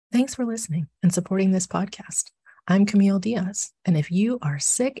Thanks for listening and supporting this podcast. I'm Camille Diaz, and if you are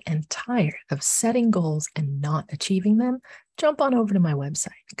sick and tired of setting goals and not achieving them, jump on over to my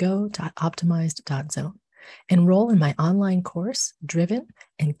website, go.optimized.zone. Enroll in my online course, Driven,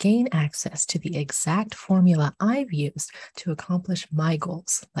 and gain access to the exact formula I've used to accomplish my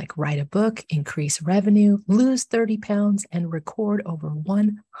goals, like write a book, increase revenue, lose 30 pounds, and record over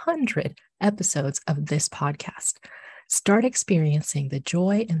 100 episodes of this podcast. Start experiencing the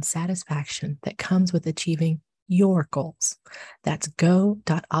joy and satisfaction that comes with achieving your goals. That's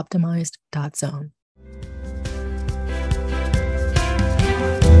go.optimized.zone.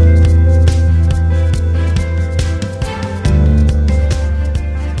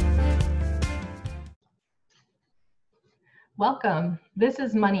 Welcome. This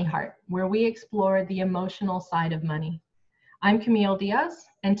is Money Heart, where we explore the emotional side of money. I'm Camille Diaz,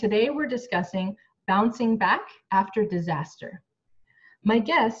 and today we're discussing bouncing back after disaster. My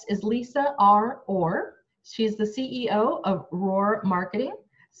guest is Lisa R. Orr. She's the CEO of Roar Marketing,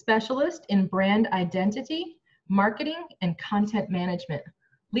 specialist in brand identity, marketing, and content management.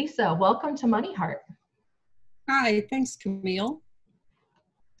 Lisa, welcome to Money Heart. Hi, thanks, Camille.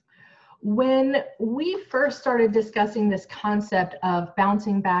 When we first started discussing this concept of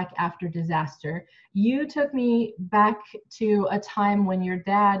bouncing back after disaster, you took me back to a time when your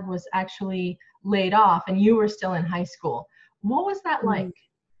dad was actually laid off and you were still in high school. What was that like?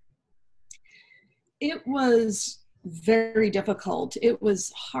 It was very difficult. It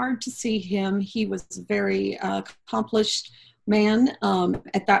was hard to see him. He was a very accomplished man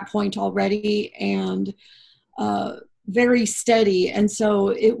at that point already, and very steady. And so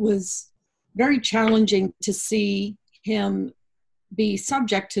it was very challenging to see him be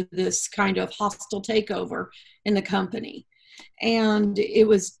subject to this kind of hostile takeover in the company. And it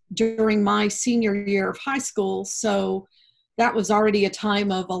was during my senior year of high school, so that was already a time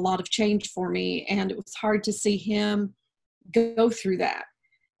of a lot of change for me, and it was hard to see him go through that.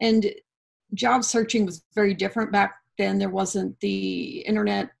 And job searching was very different back then. There wasn't the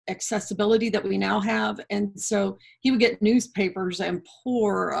internet accessibility that we now have, and so he would get newspapers and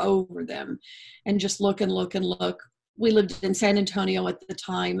pore over them and just look and look and look. We lived in San Antonio at the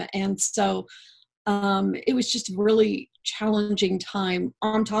time, and so it was just a really challenging time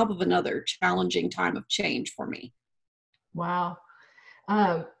on top of another challenging time of change for me. Wow.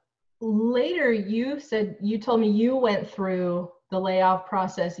 Later, you told me you went through the layoff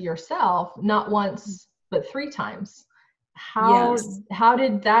process yourself, not once, but 3 times. How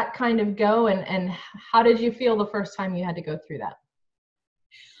did that kind of go, and how did you feel the first time you had to go through that?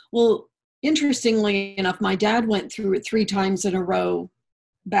 Well, interestingly enough, my dad went through it 3 times in a row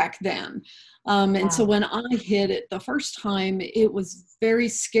back then. And so when I hit it the first time, it was very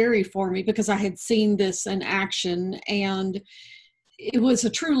scary for me because I had seen this in action, and it was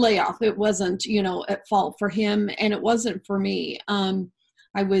a true layoff. It wasn't, at fault for him, and it wasn't for me.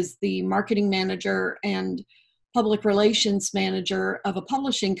 I was the marketing manager and public relations manager of a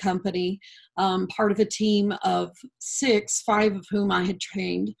publishing company, part of a team of 6, 5 of whom I had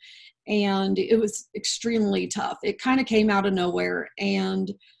trained. And it was extremely tough. It kind of came out of nowhere,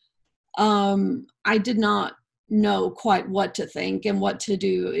 and I did not know quite what to think and what to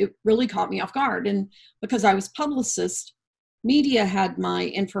do. It really caught me off guard. And because I was publicist, media had my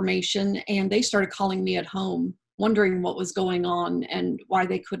information, and they started calling me at home, wondering what was going on and why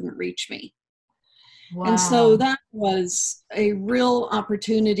they couldn't reach me. Wow. And so that was a real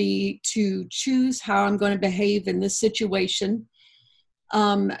opportunity to choose how I'm going to behave in this situation.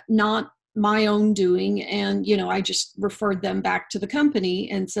 Not my own doing. And, I just referred them back to the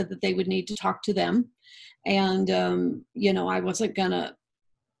company and said that they would need to talk to them. And, I wasn't going to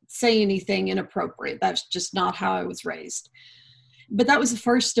say anything inappropriate. That's just not how I was raised. But that was the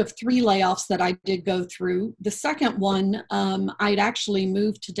first of 3 layoffs that I did go through. The second one, I'd actually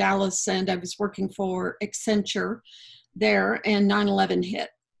moved to Dallas, and I was working for Accenture there, and 9/11 hit.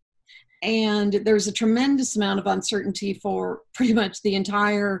 And there's a tremendous amount of uncertainty for pretty much the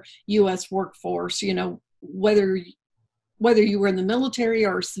entire U.S. workforce, whether you were in the military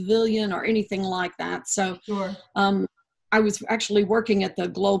or a civilian or anything like that. So sure. I was actually working at the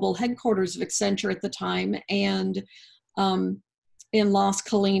global headquarters of Accenture at the time, and in Las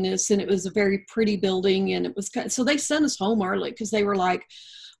Colinas, and it was a very pretty building, and it was so they sent us home early because they were like,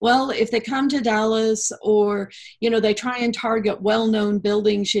 well, if they come to Dallas or, they try and target well-known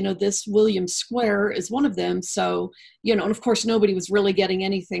buildings, this Williams Square is one of them. So, and of course, nobody was really getting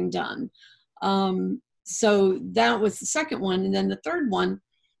anything done. So that was the second one. And then the third one,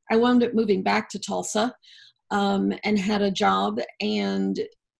 I wound up moving back to Tulsa and had a job. And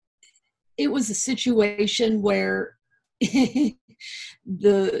it was a situation where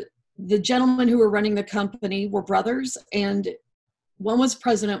The gentlemen who were running the company were brothers, and one was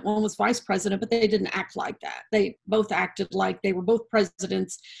president, one was vice president, but they didn't act like that. They both acted like they were both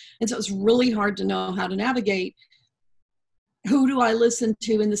presidents. And so it was really hard to know how to navigate. Who do I listen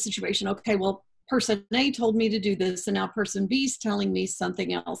to in the situation? Okay, well, person A told me to do this, and now person B is telling me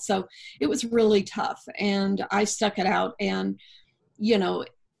something else. So it was really tough, and I stuck it out, and, you know,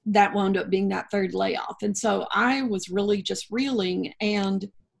 that wound up being that third layoff. And so I was really just reeling and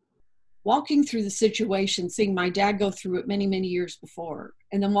walking through the situation, seeing my dad go through it many, many years before,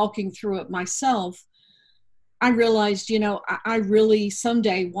 and then walking through it myself, I realized, you know, I really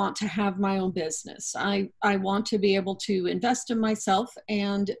someday want to have my own business. I want to be able to invest in myself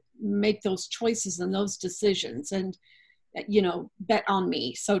and make those choices and those decisions and, you know, bet on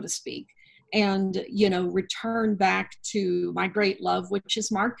me, so to speak, and, you know, return back to my great love, which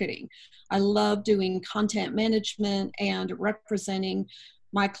is marketing. I love doing content management and representing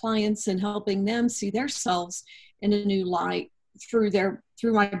my clients and helping them see themselves in a new light through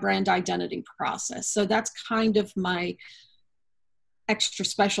my brand identity process. So that's kind of my extra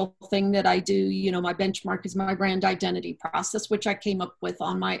special thing that I do. You know, my benchmark is my brand identity process, which I came up with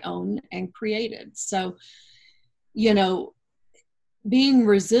on my own and created. So, you know, being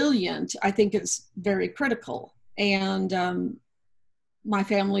resilient, I think, is very critical. And my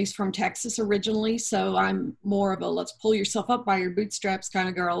family's from Texas originally, so I'm more of a let's pull yourself up by your bootstraps kind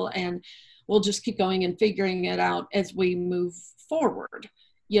of girl, and we'll just keep going and figuring it out as we move forward,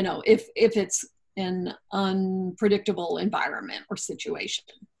 you know, if it's an unpredictable environment or situation.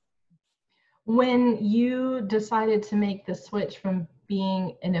 When you decided to make the switch from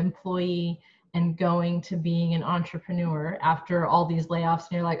being an employee and going to being an entrepreneur after all these layoffs,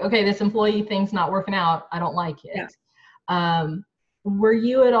 and you're like, okay, this employee thing's not working out, I don't like it. Yeah. Were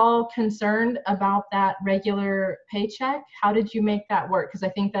you at all concerned about that regular paycheck? How did you make that work? Because I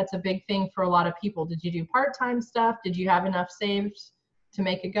think that's a big thing for a lot of people. Did you do part-time stuff? Did you have enough saved to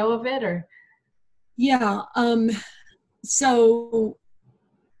make a go of it? Or yeah, so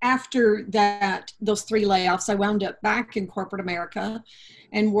after those 3 layoffs, I wound up back in corporate America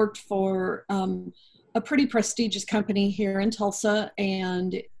and worked for a pretty prestigious company here in Tulsa,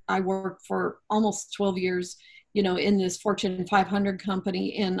 and I worked for almost 12 years, you know, in this Fortune 500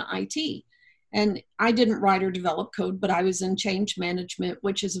 company in IT. And I didn't write or develop code, but I was in change management,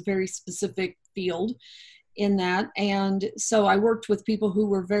 which is a very specific field in that. And so I worked with people who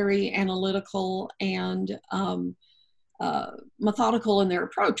were very analytical and methodical in their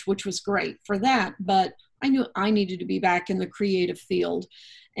approach, which was great for that. But I knew I needed to be back in the creative field.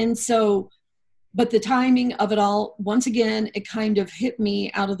 And so, but the timing of it all, once again, it kind of hit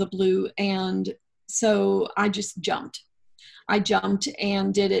me out of the blue. And so I just jumped. I jumped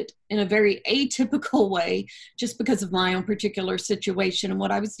and did it in a very atypical way, just because of my own particular situation and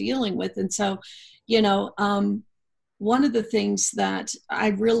what I was dealing with. And so, you know, one of the things that I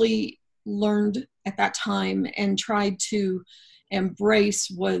really learned at that time and tried to embrace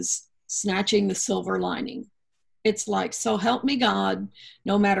was snatching the silver lining. It's like, so help me God,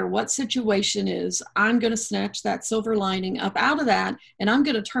 no matter what situation is, I'm going to snatch that silver lining up out of that. And I'm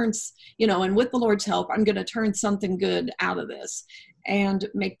going to turn, you know, and with the Lord's help, I'm going to turn something good out of this and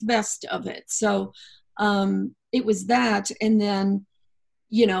make the best of it. So it was that. And then,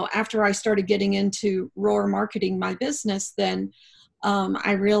 you know, after I started getting into Roar marketing my business, then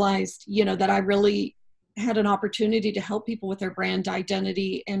I realized, you know, that I really had an opportunity to help people with their brand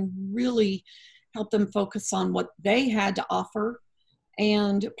identity and really help them focus on what they had to offer.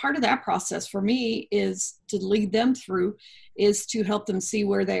 And part of that process for me is to lead them through, is to help them see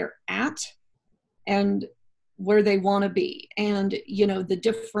where they're at and where they want to be, and, you know, the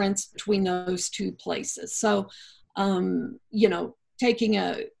difference between those two places. So, you know, taking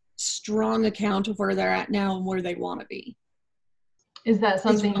a strong account of where they're at now and where they want to be. Is that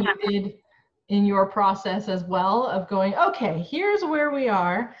something you did in your process as well, of going, okay, here's where we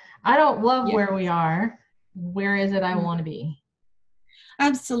are. I don't love where we are. Where is it I want to be?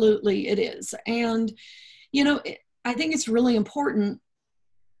 Absolutely, it is. And, you know, I think it's really important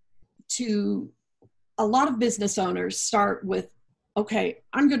a lot of business owners start with, okay,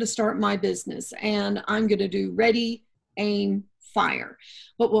 I'm going to start my business and I'm going to do ready, aim, fire.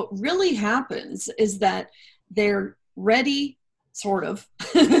 But what really happens is that they're ready, sort of,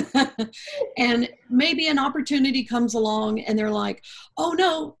 and maybe an opportunity comes along and they're like, oh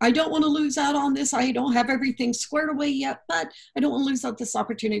no, I don't want to lose out on this. I don't have everything squared away yet, but I don't want to lose out this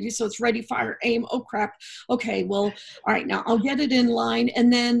opportunity. So it's ready, fire, aim. Oh crap. Okay, well, all right, now I'll get it in line.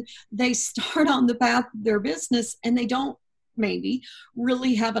 And then they start on the path of their business and they don't maybe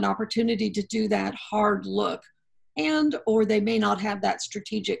really have an opportunity to do that hard look. or they may not have that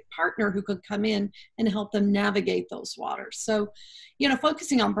strategic partner who could come in and help them navigate those waters. So,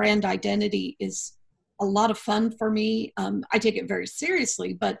 focusing on brand identity is a lot of fun for me. I take it very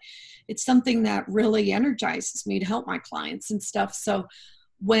seriously, but it's something that really energizes me to help my clients and stuff. So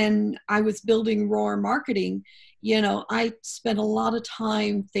when I was building Roar Marketing, I spent a lot of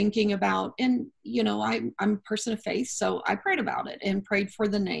time thinking about, and, I'm a person of faith, so I prayed about it and prayed for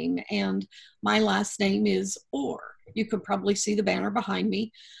the name. And my last name is Orr. You could probably see the banner behind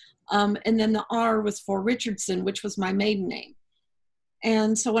me. And then the R was for Richardson, which was my maiden name.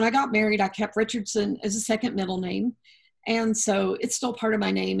 And so when I got married, I kept Richardson as a second middle name. And so it's still part of my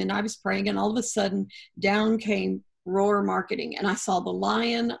name. And I was praying, and all of a sudden down came Roar Marketing. And I saw the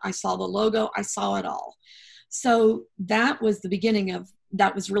lion, I saw the logo, I saw it all. So that was the beginning of,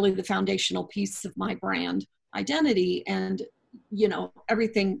 that was really the foundational piece of my brand identity. And,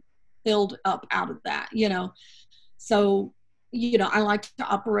 everything filled up out of that, So, I like to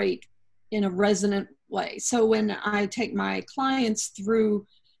operate in a resonant way. So when I take my clients through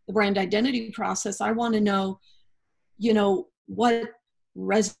the brand identity process, I want to know, what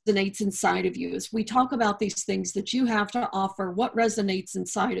resonates inside of you. As we talk about these things that you have to offer, what resonates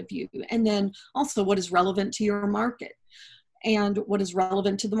inside of you, and then also what is relevant to your market and what is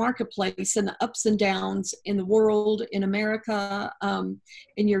relevant to the marketplace and the ups and downs in the world, in America,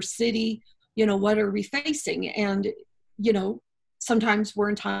 in your city, what are we facing? And, sometimes we're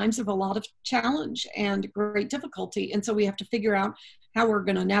in times of a lot of challenge and great difficulty. And so we have to figure out how we're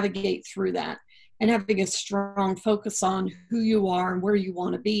going to navigate through that, and having a strong focus on who you are and where you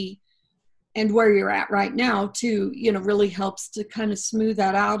want to be and where you're at right now too, really helps to kind of smooth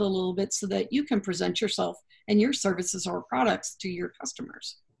that out a little bit so that you can present yourself and your services or products to your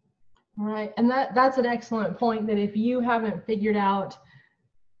customers. Right. And that's an excellent point, that if you haven't figured out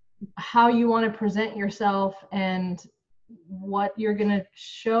how you want to present yourself and what you're going to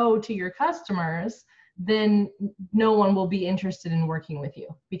show to your customers, then no one will be interested in working with you,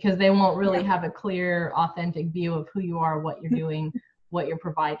 because they won't really have a clear, authentic view of who you are, what you're doing, what you're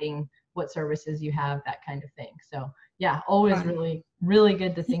providing, what services you have, that kind of thing. So yeah, always really, really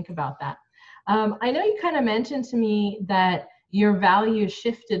good to think about that. I know you kind of mentioned to me that your values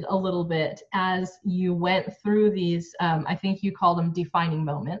shifted a little bit as you went through these, I think you called them defining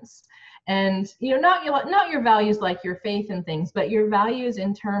moments. And, not your values like your faith and things, but your values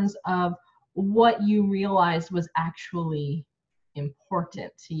in terms of what you realized was actually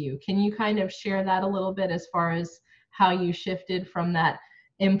important to you. Can you kind of share that a little bit as far as how you shifted from that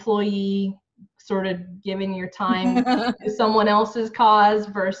employee sort of giving your time to someone else's cause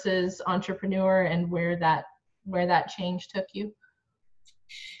versus entrepreneur, and where that change took you?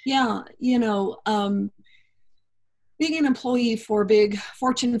 Yeah, being an employee for a big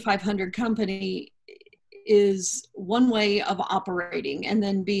Fortune 500 company is one way of operating, and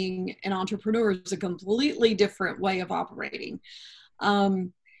then being an entrepreneur is a completely different way of operating.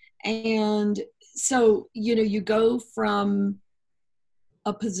 And so, you go from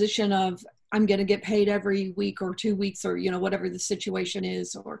a position of, I'm going to get paid every week or 2 weeks, or, whatever the situation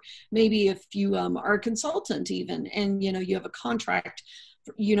is, or maybe if you are a consultant even, and, you have a contract,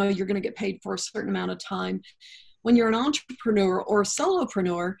 you're going to get paid for a certain amount of time. When you're an entrepreneur or a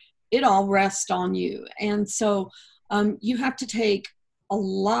solopreneur, it all rests on you. And so you have to take a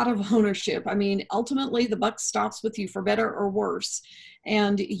lot of ownership. I mean, ultimately the buck stops with you, for better or worse.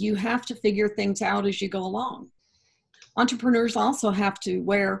 And you have to figure things out as you go along. Entrepreneurs also have to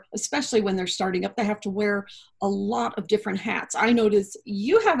wear, especially when they're starting up, they have to wear a lot of different hats. I notice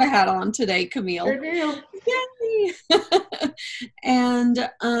you have a hat on today, Camille. Sure do. Yay! And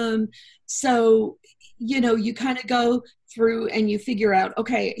so, you kind of go through and you figure out,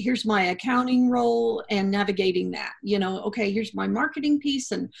 okay, here's my accounting role and navigating that, okay, here's my marketing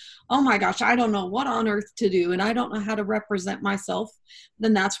piece, and oh my gosh, I don't know what on earth to do, and I don't know how to represent myself.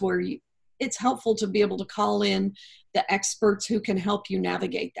 Then that's where it's helpful to be able to call in the experts who can help you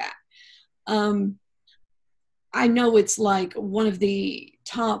navigate that. I know it's like one of the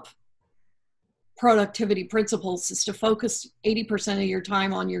top productivity principles is to focus 80% of your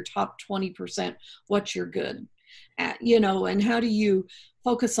time on your top 20%, what you're good at, and how do you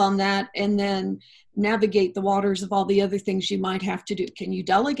focus on that and then navigate the waters of all the other things you might have to do. Can you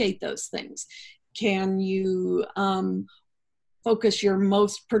delegate those things? Can you focus your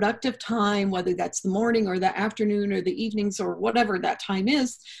most productive time, whether that's the morning or the afternoon or the evenings or whatever that time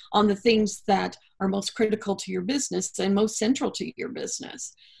is, on the things that are most critical to your business and most central to your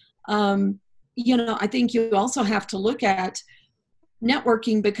business? I think you also have to look at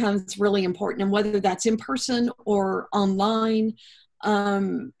networking becomes really important, and whether that's in person or online,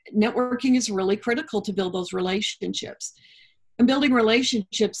 networking is really critical to build those relationships. And building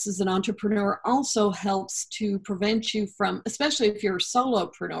relationships as an entrepreneur also helps to prevent you from, especially if you're a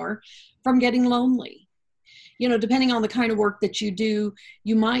solopreneur, from getting lonely. You know, depending on the kind of work that you do,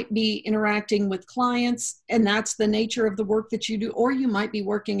 you might be interacting with clients, and that's the nature of the work that you do, or you might be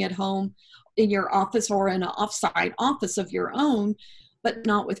working at home in your office or in an offsite office of your own, but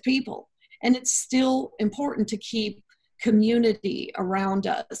not with people. And it's still important to keep community around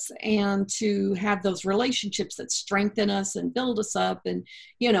us and to have those relationships that strengthen us and build us up, and,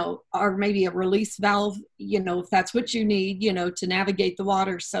 you know, or maybe a release valve, you know, if that's what you need, you know, to navigate the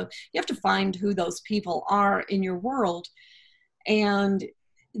water. So you have to find who those people are in your world. And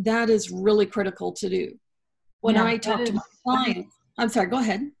that is really critical to do. When I talk to my clients, I'm sorry, go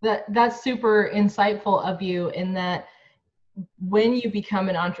ahead. That's super insightful of you, in that when you become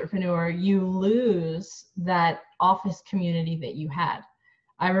an entrepreneur, you lose that office community that you had.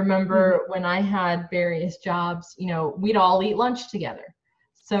 I remember when I had various jobs, you know, we'd all eat lunch together.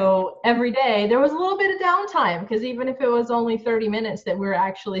 So every day there was a little bit of downtime, because even if it was only 30 minutes that we were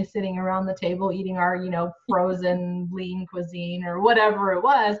actually sitting around the table eating our, you know, frozen lean cuisine or whatever it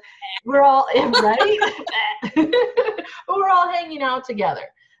was, we're all, right? We're all hanging out together.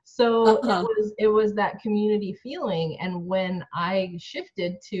 So it was that community feeling. And when I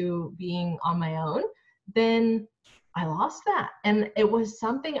shifted to being on my own, then I lost that. And it was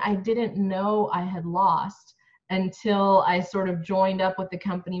something I didn't know I had lost until I sort of joined up with the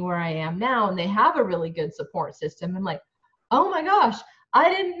company where I am now, and they have a really good support system. I'm like, oh my gosh, I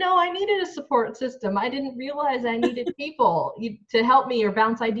didn't know I needed a support system. I didn't realize I needed people to help me or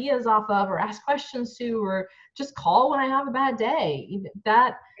bounce ideas off of or ask questions to, or just call when I have a bad day.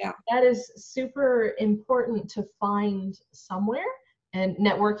 That is super important to find somewhere, and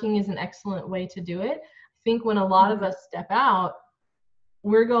networking is an excellent way to do it. I think when a lot of us step out,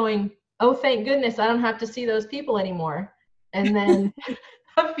 we're going, oh, thank goodness I don't have to see those people anymore. And then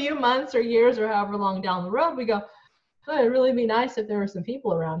a few months or years or however long down the road, we go, oh, it'd really be nice if there were some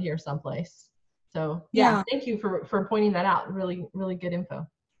people around here someplace. So yeah, thank you for pointing that out. Really, really good info.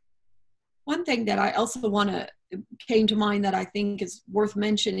 One thing that I also came to mind that I think is worth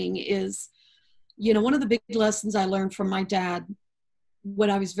mentioning is, you know, one of the big lessons I learned from my dad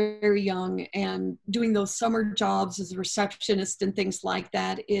when I was very young and doing those summer jobs as a receptionist and things like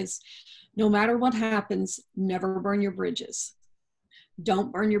that is, no matter what happens, never burn your bridges.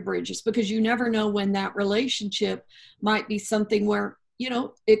 Don't burn your bridges, because you never know when that relationship might be something where, you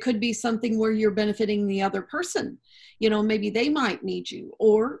know, it could be something where you're benefiting the other person. You know, maybe they might need you,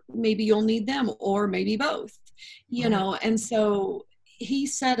 or maybe you'll need them, or maybe both, you know. And so he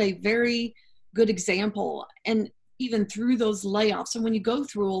set a very good example. And even through those layoffs, and when you go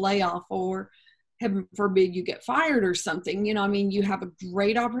through a layoff, or heaven forbid you get fired or something, you know, I mean, you have a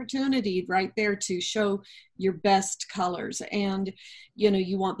great opportunity right there to show your best colors, and, you know,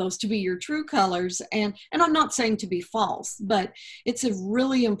 you want those to be your true colors. And I'm not saying to be false, but it's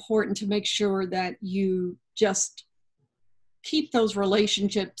really important to make sure that you just keep those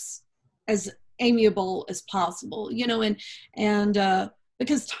relationships as amiable as possible, you know, and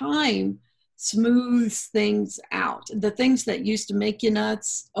because time smooths things out. The things that used to make you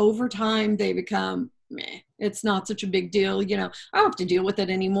nuts, over time, they become, meh, it's not such a big deal. You know, I don't have to deal with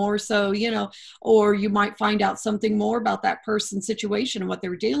it anymore. So, you know, or you might find out something more about that person's situation and what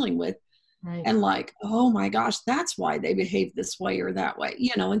they're dealing with. Right. And like, oh my gosh, that's why they behave this way or that way,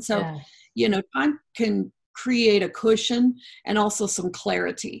 you know? And so, you know, time can create a cushion and also some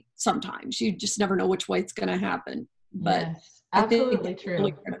clarity. Sometimes you just never know which way it's going to happen, but absolutely true.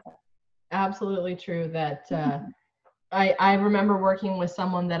 Really absolutely true that I remember working with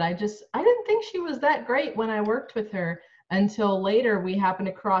someone that I didn't think she was that great when I worked with her, until later we happened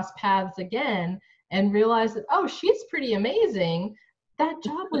to cross paths again and realized that, oh, she's pretty amazing. That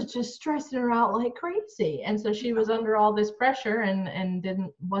job was just stressing her out like crazy. And so she was under all this pressure and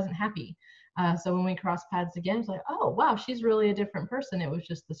wasn't happy. So when we crossed paths again, it's like, oh, wow, she's really a different person. It was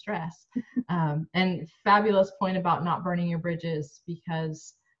just the stress. And fabulous point about not burning your bridges,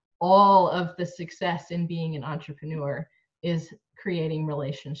 because all of the success in being an entrepreneur is creating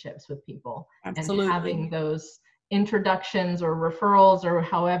relationships with people. Absolutely. And having those introductions or referrals, or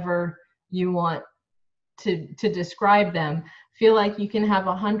however you want to describe them. Feel like you can have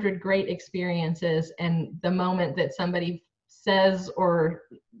 100 great experiences, and the moment that somebody says or,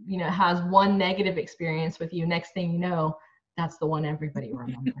 you know, has one negative experience with you, next thing you know, that's the one everybody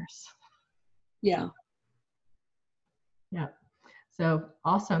remembers. Yeah. So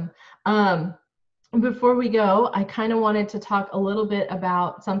awesome. Before we go, I kind of wanted to talk a little bit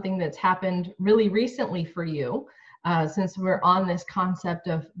about something that's happened really recently for you. since we're on this concept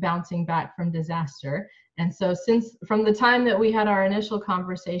of bouncing back from disaster. And so since from the time that we had our initial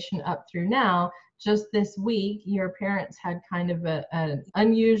conversation up through now, just this week, your parents had kind of an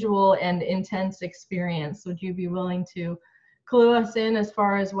unusual and intense experience. Would you be willing to clue us in as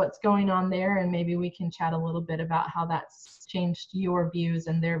far as what's going on there? And maybe we can chat a little bit about how that's changed your views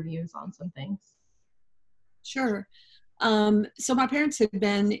and their views on some things. Sure. So my parents had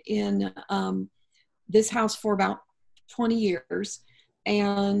been in this house for about 20 years.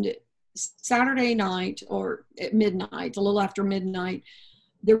 And Saturday night, or at midnight, a little after midnight,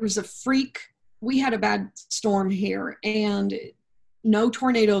 there was a freak. We had a bad storm here, and no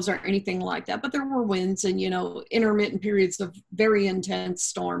tornadoes or anything like that, but there were winds and, intermittent periods of very intense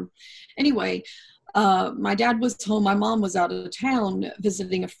storm. Anyway, my dad was home. My mom was out of town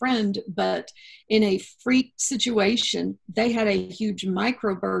visiting a friend, but in a freak situation, they had a huge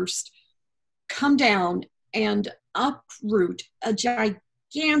microburst come down and uproot a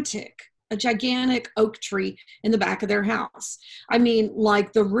gigantic oak tree in the back of their house. I mean,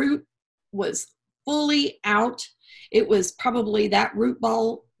 like the root was fully out. It was probably that root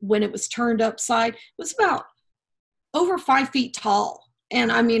ball, when it was turned upside, was about over 5 feet tall. And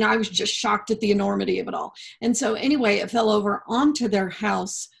I mean, I was just shocked at the enormity of it all. And so anyway, it fell over onto their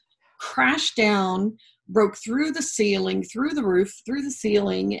house, crashed down, broke through the ceiling, through the roof, through the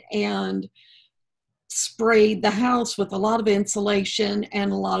ceiling, and sprayed the house with a lot of insulation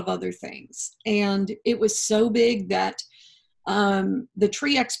and a lot of other things. And it was so big that the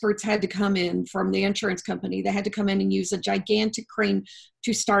tree experts had to come in from the insurance company. They had to come in and use a gigantic crane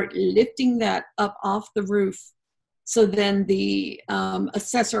to start lifting that up off the roof. So then the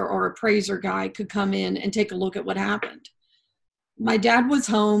assessor or appraiser guy could come in and take a look at what happened. My dad was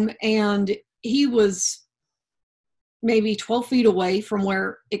home, and he was maybe 12 feet away from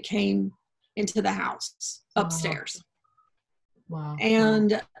where it came into the house upstairs. Wow.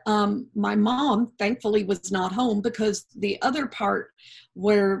 And my mom, thankfully, was not home, because the other part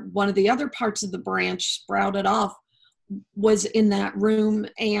where one of the other parts of the branch sprouted off was in that room,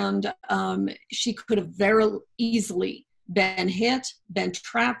 and she could have very easily been hit, been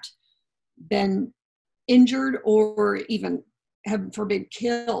trapped, been injured, or even, heaven forbid,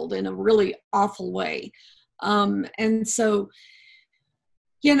 killed in a really awful way. And so,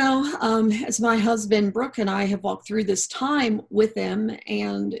 as my husband Brooke and I have walked through this time with them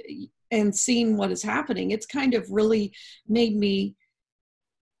and seen what is happening, it's kind of really made me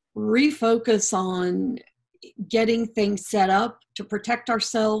refocus on getting things set up to protect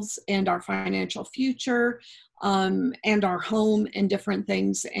ourselves and our financial future, and our home and different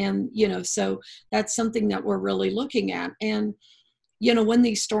things. And, so that's something that we're really looking at. And, when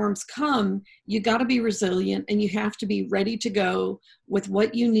these storms come, you got to be resilient, and you have to be ready to go with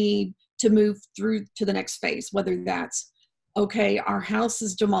what you need to move through to the next phase, whether that's, okay, our house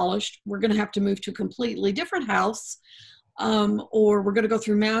is demolished, we're going to have to move to a completely different house, or we're going to go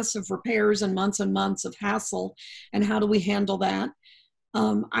through massive repairs and months of hassle. And how do we handle that?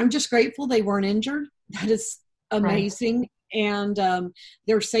 I'm just grateful they weren't injured. That is amazing. Right. And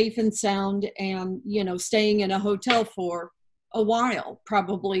they're safe and sound, and, staying in a hotel for a while,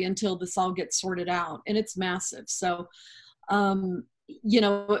 probably, until this all gets sorted out. And it's massive. So, it's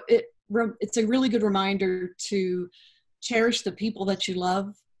a really good reminder to cherish the people that you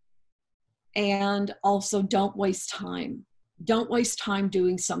love, and also don't waste time. Don't waste time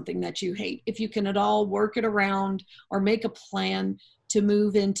doing something that you hate. If you can at all work it around or make a plan to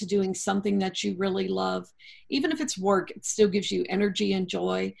move into doing something that you really love, even if it's work, it still gives you energy and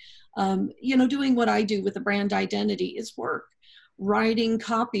joy. Doing what I do with the brand identity is work. Writing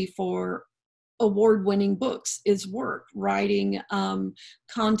copy for award-winning books is work. Writing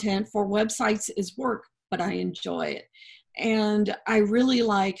content for websites is work, but I enjoy it. And I really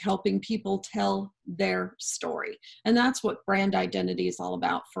like helping people tell their story. And that's what brand identity is all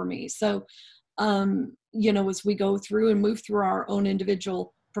about for me. So, as we go through and move through our own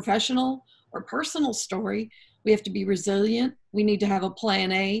individual professional or personal story, we have to be resilient. We need to have a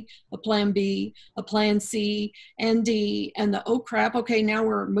plan A, a plan B, a plan C, and D, and the, oh crap, okay, now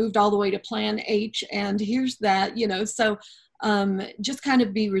we're moved all the way to plan H, and here's that, so just kind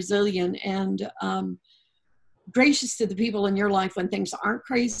of be resilient and gracious to the people in your life when things aren't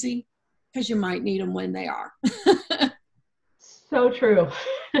crazy, because you might need them when they are. So true.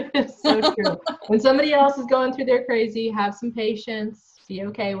 So true. When somebody else is going through their crazy, have some patience, be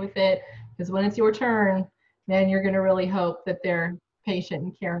okay with it, because when it's your turn, then you're going to really hope that they're patient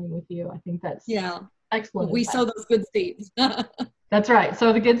and caring with you. I think that's excellent. We sow those good seeds. That's right.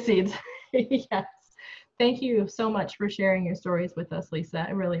 Sow the good seeds. Yes. Thank you so much for sharing your stories with us, Lisa.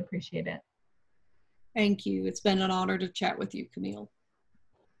 I really appreciate it. Thank you. It's been an honor to chat with you, Camille.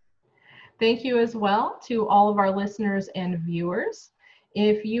 Thank you as well to all of our listeners and viewers.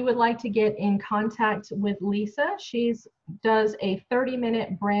 If you would like to get in contact with Lisa, she does a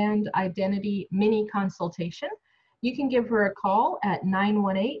 30-minute brand identity mini consultation. You can give her a call at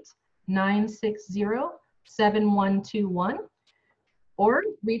 918-960-7121 or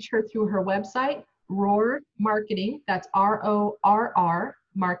reach her through her website, Roar Marketing, that's RORR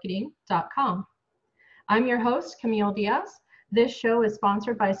marketing.com. I'm your host, Camille Diaz. This show is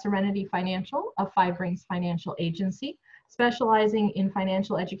sponsored by Serenity Financial, a Five Rings financial agency specializing in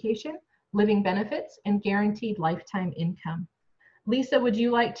financial education, living benefits, and guaranteed lifetime income. Lisa, would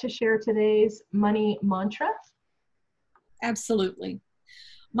you like to share today's money mantra? Absolutely.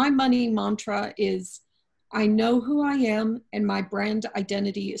 My money mantra is, I know who I am and my brand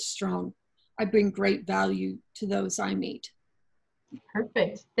identity is strong. I bring great value to those I meet.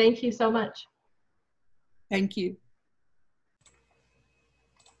 Perfect. Thank you so much. Thank you.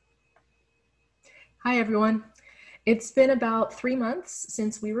 Hi, everyone. It's been about 3 months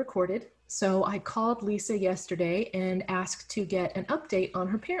since we recorded, so I called Lisa yesterday and asked to get an update on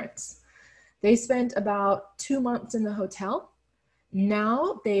her parents. They spent about 2 months in the hotel.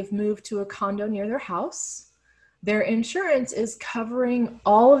 Now they've moved to a condo near their house. Their insurance is covering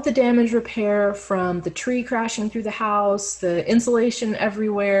all of the damage repair, from the tree crashing through the house, the insulation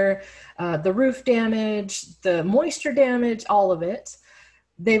everywhere, the roof damage, the moisture damage, all of it.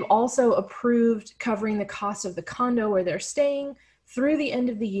 They've also approved covering the cost of the condo where they're staying through the end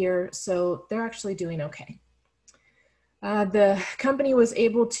of the year, so they're actually doing okay. The company was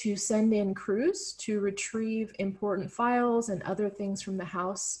able to send in crews to retrieve important files and other things from the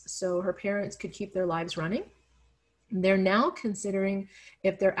house so her parents could keep their lives running. They're now considering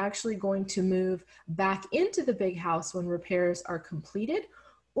if they're actually going to move back into the big house when repairs are completed,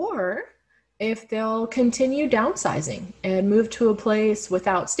 or if they'll continue downsizing and move to a place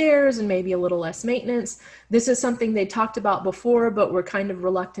without stairs and maybe a little less maintenance. This is something they talked about before, but were kind of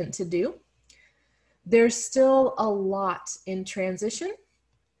reluctant to do. There's still a lot in transition,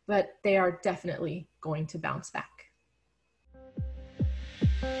 but they are definitely going to bounce back.